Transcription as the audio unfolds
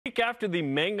Week after the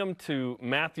Mangum to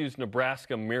Matthews,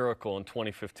 Nebraska miracle in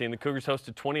 2015, the Cougars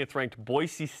hosted 20th-ranked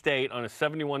Boise State on a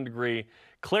 71-degree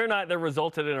clear night that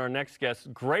resulted in our next guest's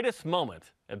greatest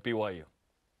moment at BYU.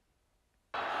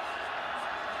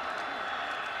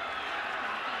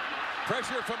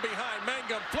 Pressure from behind.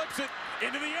 Mangum flips it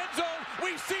into the end zone.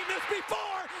 We've seen this before.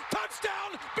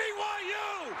 Touchdown,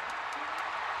 BYU!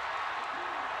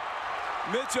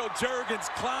 Mitchell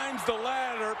Jeurgens climbs the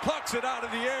ladder, plucks it out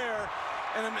of the air,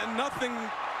 and nothing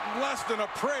less than a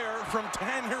prayer from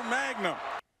Tanner Magnum.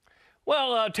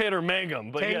 Well, Tanner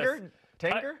Mangum, but Tanger? yes.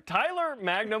 Tanger? Tyler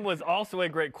Magnum was also a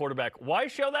great quarterback. Why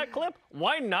show that clip?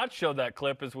 Why not show that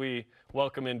clip as we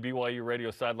welcome in BYU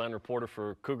Radio sideline reporter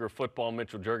for Cougar football,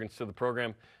 Mitchell Jeurgens, to the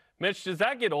program. Mitch, does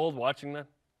that get old watching that?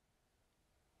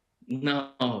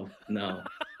 No.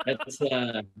 That's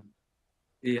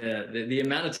the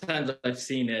amount of times I've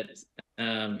seen it,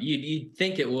 you'd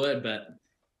think it would, but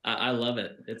I love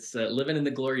it. It's living in the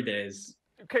glory days.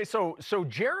 Okay, so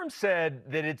Jerem said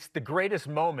that it's the greatest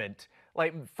moment.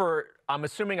 Like, I'm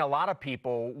assuming a lot of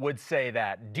people would say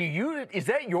that. Is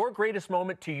that your greatest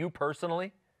moment to you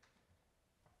personally?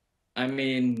 I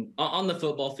mean, on the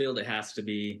football field, it has to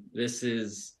be. This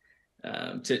is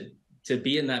to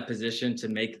be in that position to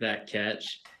make that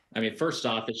catch. I mean, first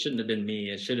off, it shouldn't have been me.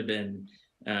 It should have been.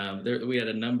 We had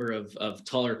a number of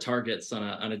taller targets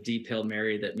on a deep Hail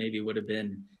Mary that maybe would have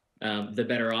been the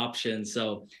better option.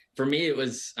 So for me, it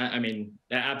was. I mean,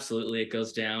 absolutely, it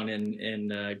goes down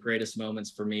in greatest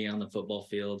moments for me on the football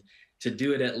field. To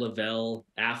do it at Lavelle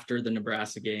after the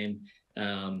Nebraska game.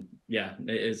 Yeah,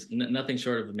 it is nothing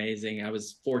short of amazing. I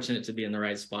was fortunate to be in the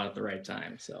right spot at the right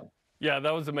time. So yeah,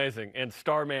 that was amazing. And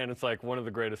Starman, it's like one of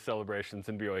the greatest celebrations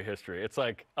in BYU history. It's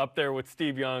like up there with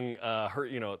Steve Young,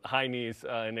 high knees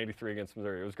in '83 against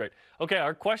Missouri. It was great. Okay,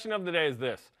 our question of the day is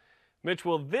this: Mitch,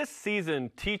 what will this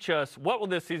season teach us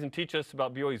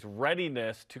about BYU's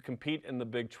readiness to compete in the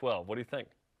Big 12? What do you think?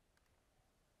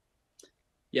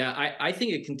 Yeah, I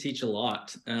think it can teach a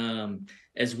lot.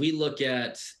 As we look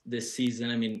at this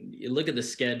season, I mean, you look at the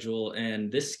schedule,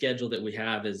 and this schedule that we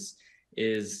have is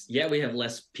we have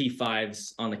less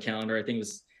P5s on the calendar. I think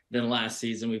than last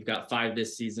season. We've got 5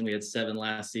 this season. We had 7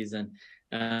 last season.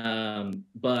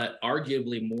 But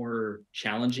arguably more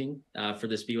challenging for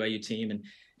this BYU team.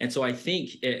 And so I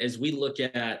think as we look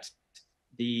at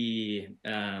the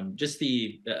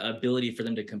ability for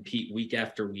them to compete week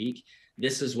after week,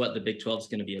 this is what the Big 12 is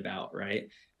going to be about, right?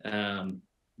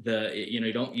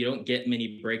 You don't get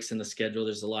many breaks in the schedule.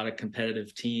 There's a lot of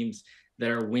competitive teams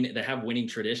that have winning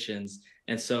traditions,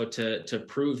 and so to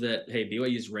prove that, hey,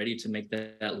 BYU is ready to make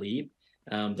that leap,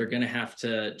 they're going to have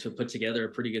to put together a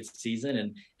pretty good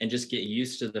season and just get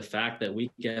used to the fact that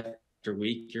week after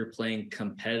week you're playing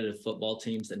competitive football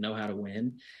teams that know how to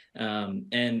win.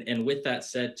 And with that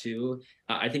said, too,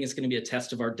 I think it's going to be a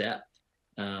test of our depth.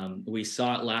 We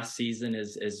saw it last season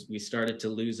as we started to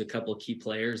lose a couple of key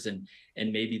players and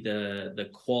maybe the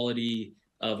quality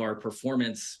of our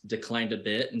performance declined a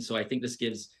bit. And so I think this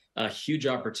gives a huge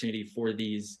opportunity for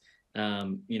these,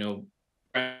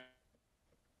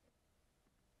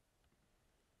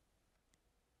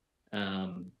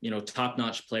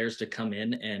 top-notch players to come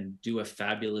in and do a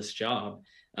fabulous job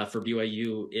for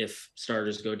BYU if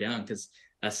starters go down. Because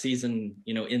a season,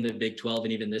 in the Big 12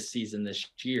 and even this season this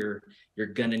year, you're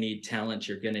going to need talent,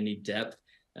 you're going to need depth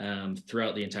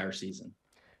throughout the entire season.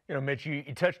 Mitch, you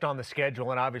touched on the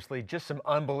schedule and obviously just some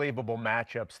unbelievable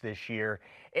matchups this year.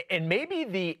 And maybe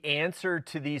the answer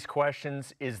to these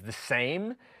questions is the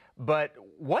same, but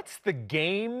what's the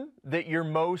game that you're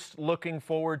most looking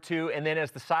forward to? And then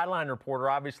as the sideline reporter,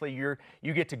 obviously you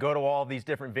get to go to all these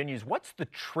different venues. What's the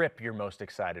trip you're most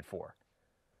excited for?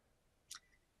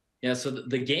 Yeah, so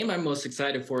the game I'm most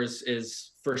excited for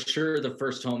is for sure the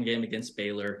first home game against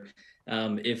Baylor.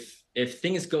 If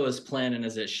things go as planned and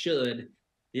as it should,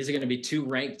 these are going to be 2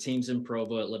 ranked teams in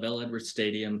Provo at LaVell Edwards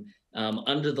Stadium,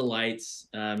 under the lights.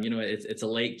 It's a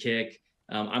late kick.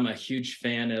 I'm a huge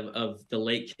fan of the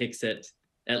late kicks at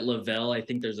LaVell. I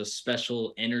think there's a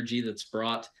special energy that's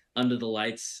brought under the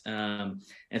lights. And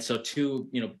so 2,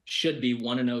 should be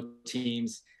 1-0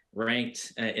 teams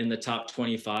ranked in the top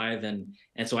 25. And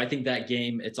so I think that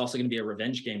game, it's also going to be a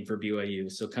revenge game for BYU.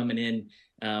 So coming in,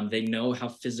 they know how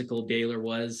physical Baylor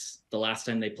was the last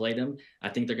time they played them. I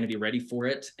think they're going to be ready for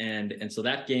it. And so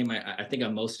that game, I think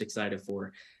I'm most excited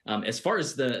for. As far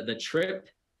as the trip,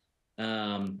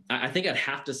 I think I'd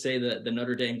have to say the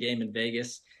Notre Dame game in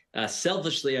Vegas.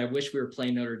 Selfishly, I wish we were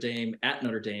playing Notre Dame at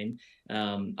Notre Dame.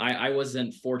 I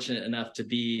wasn't fortunate enough to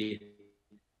be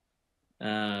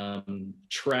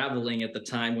traveling at the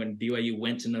time when BYU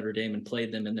went to Notre Dame and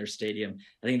played them in their stadium.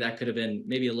 I think that could have been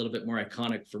maybe a little bit more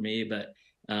iconic for me, but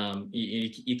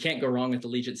you can't go wrong with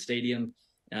Allegiant Stadium.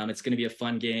 It's going to be a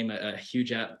fun game, a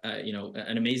huge,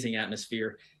 an amazing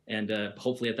atmosphere. And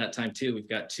hopefully at that time too, we've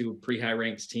got two pretty high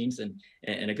ranked teams and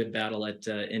a good battle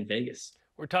in Vegas.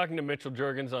 We're talking to Mitchell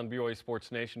Jeurgens on BYU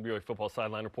Sports Nation, BYU Football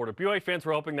Sideline Reporter. BYU fans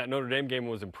were hoping that Notre Dame game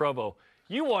was in Provo.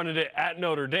 You wanted it at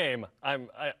Notre Dame.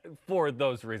 For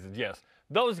those reasons, yes.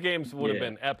 Those games would have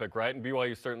been epic, right? And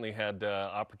BYU certainly had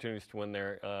opportunities to win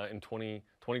there in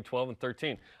 2012 and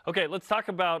 13. Okay, let's talk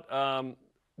about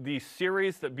the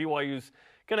series that BYU's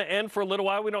going to end for a little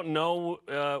while. We don't know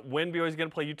when BYU's going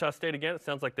to play Utah State again. It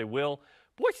sounds like they will.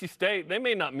 Boise State, they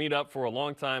may not meet up for a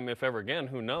long time, if ever again.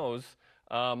 Who knows?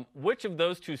 Which of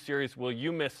those two series will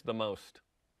you miss the most?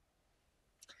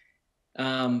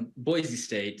 Boise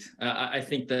State. I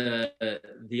think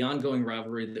the ongoing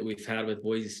rivalry that we've had with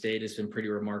Boise State has been pretty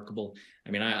remarkable. I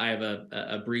mean, I have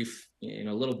a brief, a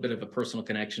little bit of a personal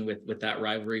connection with that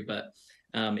rivalry, but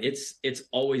it's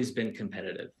always been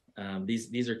competitive.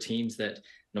 These are teams that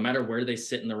no matter where they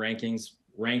sit in the rankings,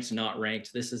 ranked, not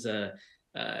ranked, this is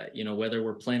whether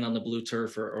we're playing on the blue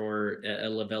turf or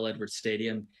at LaVell Edwards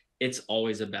Stadium, it's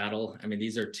always a battle. I mean,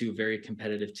 these are two very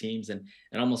competitive teams, and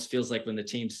it almost feels like when the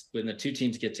two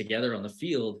teams get together on the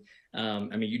field,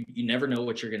 you never know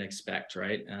what you're going to expect,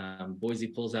 right? Boise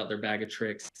pulls out their bag of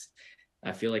tricks.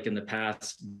 I feel like in the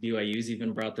past, BYU's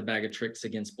even brought the bag of tricks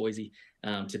against Boise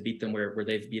to beat them where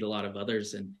they've beat a lot of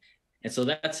others, and so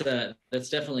that's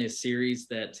definitely a series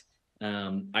that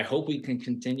I hope we can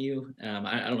continue.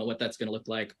 I don't know what that's going to look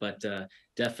like, but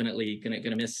definitely going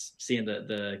to miss seeing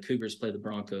the Cougars play the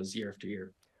Broncos year after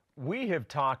year. We have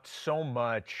talked so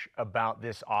much about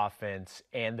this offense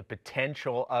and the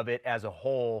potential of it as a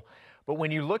whole, but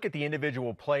when you look at the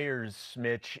individual players,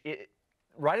 Mitch,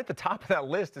 right at the top of that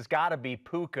list has got to be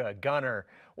Puka, Gunner.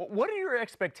 What are your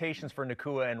expectations for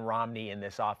Nakua and Romney in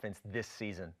this offense this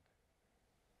season?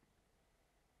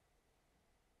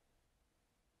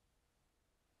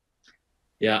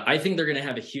 Yeah, I think they're going to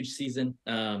have a huge season.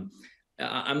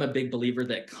 I'm a big believer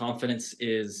that confidence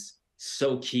is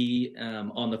so key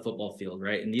on the football field,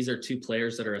 right? And these are two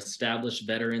players that are established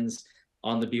veterans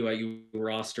on the BYU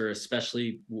roster,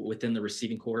 especially within the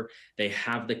receiving core. They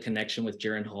have the connection with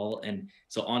Jaren Hall. And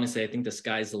so honestly, I think the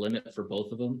sky's the limit for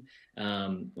both of them.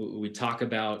 We talk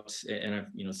about, and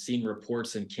I've seen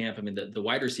reports in camp, I mean, the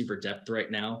wide receiver depth right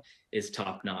now is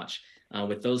top notch.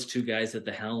 With those two guys at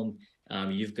the helm,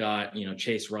 you've got,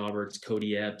 Chase Roberts,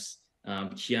 Cody Epps,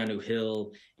 Keanu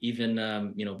Hill,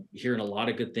 even, hearing a lot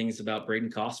of good things about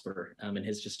Braden Cosper and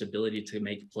his just ability to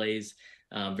make plays,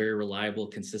 very reliable,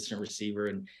 consistent receiver.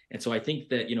 And so I think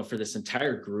that, for this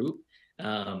entire group,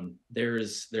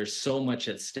 there's so much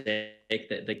at stake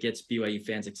that gets BYU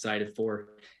fans excited for.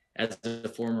 As a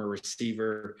former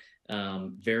receiver,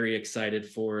 very excited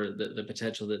for the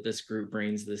potential that this group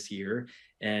brings this year.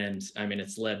 And I mean,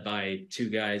 it's led by two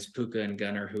guys, Puka and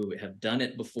Gunner, who have done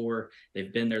it before.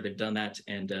 They've been there, they've done that.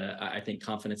 And I think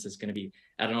confidence is going to be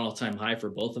at an all-time high for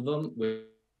both of them,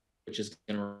 which is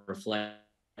going to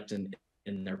reflect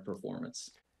in their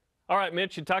performance. All right,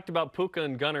 Mitch, you talked about Puka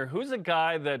and Gunner. Who's a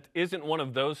guy that isn't one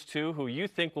of those two who you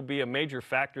think will be a major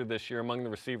factor this year among the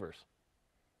receivers?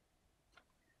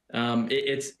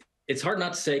 It's hard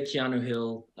not to say Keanu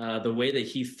Hill. The way that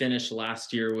he finished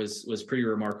last year was pretty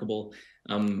remarkable.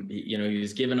 He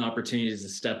was given opportunities to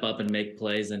step up and make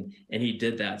plays, and he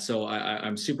did that. So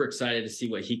I'm super excited to see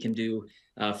what he can do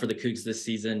for the Cougs this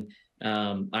season.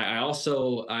 I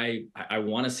also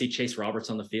want to see Chase Roberts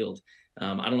on the field.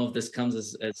 I don't know if this comes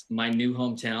as my new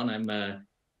hometown.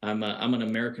 I'm an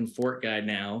American Fort guy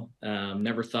now.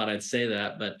 Never thought I'd say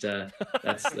that, but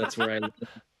that's where I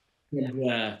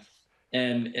live.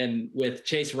 And with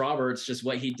Chase Roberts, just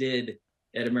what he did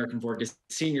at American Fork his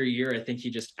senior year, I think he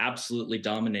just absolutely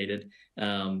dominated.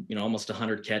 Almost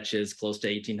 100 catches, close to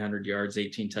 1,800 yards,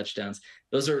 18 touchdowns.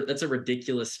 That's a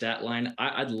ridiculous stat line.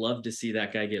 I'd love to see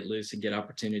that guy get loose and get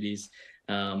opportunities.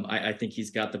 I think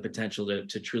he's got the potential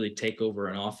to truly take over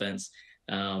an offense.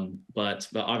 But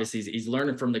obviously he's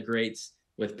learning from the greats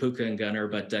with Puka and Gunner,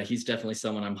 but he's definitely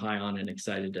someone I'm high on and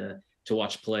excited to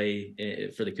watch play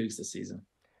for the Cougs this season.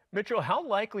 Mitchell, how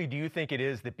likely do you think it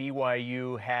is that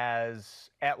BYU has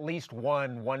at least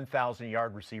one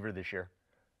 1,000-yard receiver this year?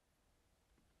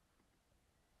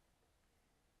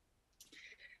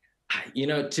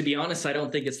 To be honest, I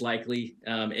don't think it's likely.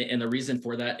 And the reason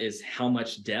for that is how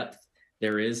much depth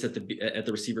there is at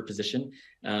the receiver position.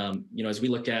 As we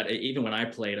look at, even when I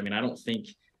played, I don't think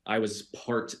I was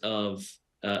part of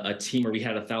a team where we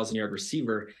had a 1,000-yard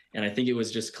receiver, and I think it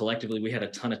was just collectively we had a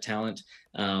ton of talent,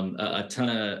 a ton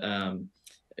of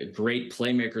great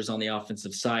playmakers on the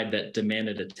offensive side that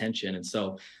demanded attention. And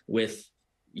so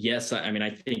I mean, I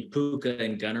think Puka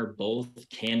and Gunnar both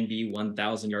can be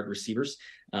 1,000-yard receivers.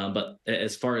 But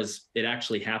as far as it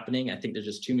actually happening, I think there's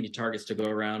just too many targets to go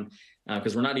around,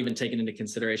 because we're not even taking into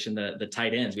consideration the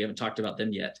tight ends. We haven't talked about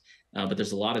them yet. But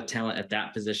there's a lot of talent at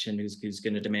that position who's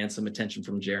going to demand some attention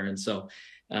from Juergens. So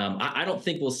I don't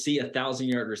think we'll see a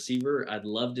 1,000-yard receiver. I'd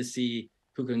love to see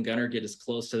Puka and Gunnar get as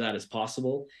close to that as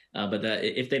possible. But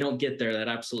if they don't get there, that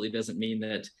absolutely doesn't mean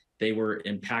that they were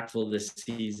impactful this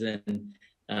season,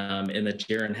 and that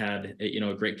Juergens had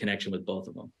a great connection with both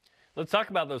of them. Let's talk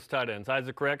about those tight ends.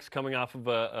 Isaac Rex coming off of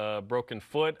a broken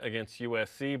foot against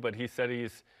USC, but he said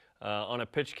he's on a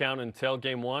pitch count until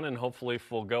game 1, and hopefully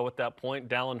will go at that point.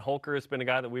 Dallin Holker has been a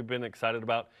guy that we've been excited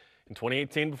about in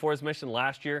 2018 before his mission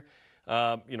last year.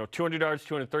 200 yards,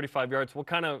 235 yards. What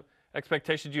kind of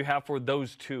expectations do you have for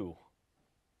those two?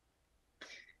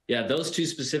 Yeah, those two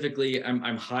specifically,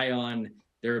 I'm high on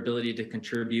their ability to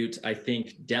contribute. I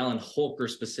think Dallin Holker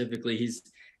specifically,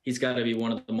 he's got to be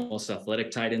one of the most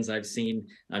athletic tight ends I've seen.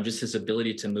 Just his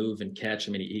ability to move and catch.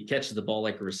 I mean, he catches the ball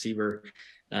like a receiver.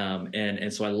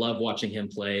 And so I love watching him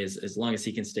play. As long as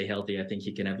he can stay healthy, I think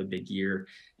he can have a big year.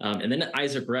 And then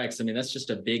Isaac Rex, I mean, that's just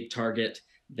a big target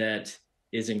that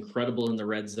is incredible in the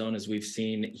red zone, as we've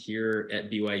seen here at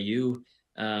BYU.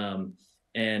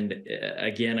 And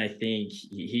again, I think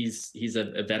he's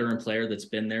a veteran player that's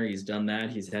been there. He's done that.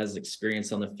 He has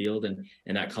experience on the field, and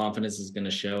that confidence is going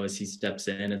to show as he steps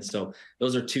in. And so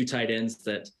those are two tight ends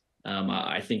that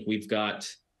I think we've got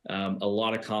a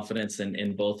lot of confidence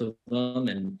in both of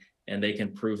them, and they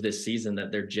can prove this season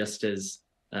that they're just as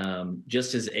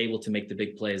able to make the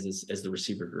big plays as the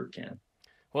receiver group can.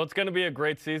 Well, it's going to be a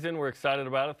great season. We're excited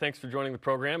about it. Thanks for joining the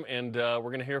program, and we're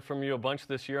going to hear from you a bunch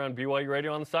this year on BYU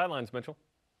Radio on the Sidelines, Mitchell.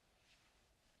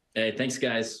 Hey, thanks,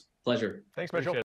 guys. Pleasure. Thanks, Mitchell.